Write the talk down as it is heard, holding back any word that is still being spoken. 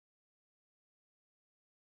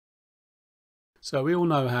So we all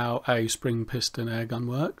know how a spring piston airgun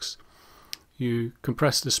works. You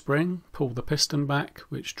compress the spring, pull the piston back,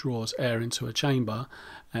 which draws air into a chamber,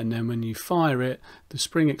 and then when you fire it, the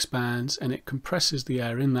spring expands and it compresses the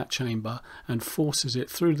air in that chamber and forces it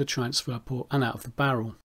through the transfer port and out of the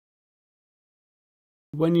barrel.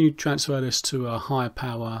 When you transfer this to a high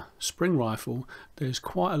power spring rifle, there's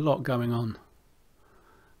quite a lot going on.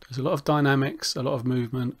 There's a lot of dynamics, a lot of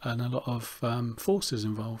movement, and a lot of forces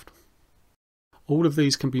involved. All of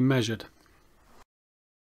these can be measured.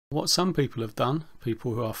 What some people have done,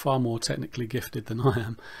 people who are far more technically gifted than I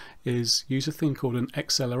am, is use a thing called an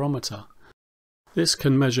accelerometer. This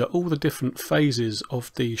can measure all the different phases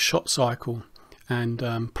of the shot cycle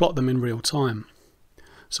and plot them in real time.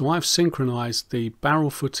 So I've synchronized the barrel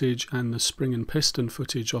footage and the spring and piston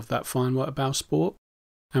footage of that fine white bow sport,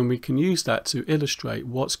 and we can use that to illustrate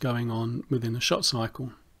what's going on within a shot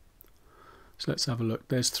cycle. So let's have a look.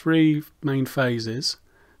 There's three main phases.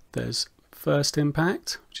 There's first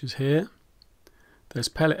impact, which is here. There's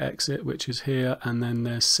pellet exit, which is here, and then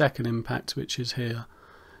there's second impact, which is here.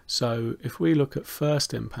 So if we look at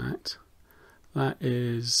first impact, that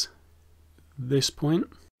is this point.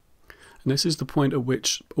 And this is the point at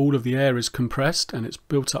which all of the air is compressed and it's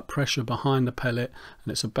built up pressure behind the pellet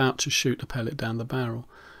and it's about to shoot the pellet down the barrel.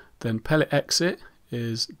 Then pellet exit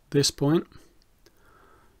is this point.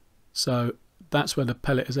 So that's where the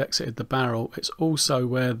pellet has exited the barrel. It's also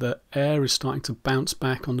where the air is starting to bounce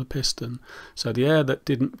back on the piston. So the air that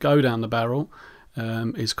didn't go down the barrel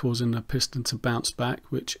is causing the piston to bounce back,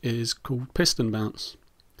 which is called piston bounce.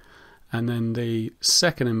 And then the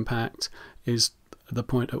second impact is the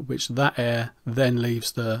point at which that air then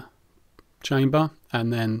leaves the chamber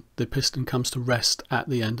and then the piston comes to rest at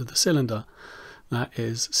the end of the cylinder. That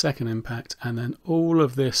is second impact, and then all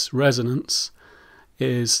of this resonance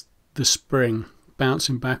is the spring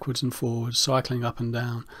bouncing backwards and forwards, cycling up and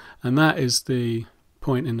down, and that is the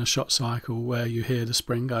point in the shot cycle where you hear the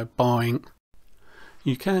spring go boing.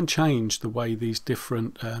 You can change the way these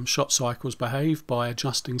different shot cycles behave by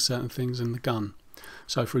adjusting certain things in the gun.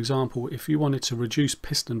 So for example, if you wanted to reduce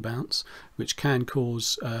piston bounce, which can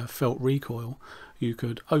cause felt recoil, you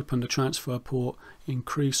could open the transfer port,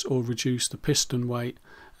 increase or reduce the piston weight,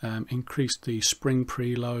 increase the spring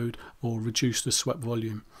preload, or reduce the swept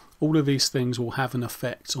volume. All of these things will have an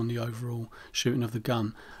effect on the overall shooting of the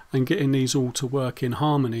gun, and getting these all to work in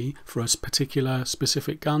harmony for a particular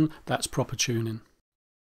specific gun, that's proper tuning.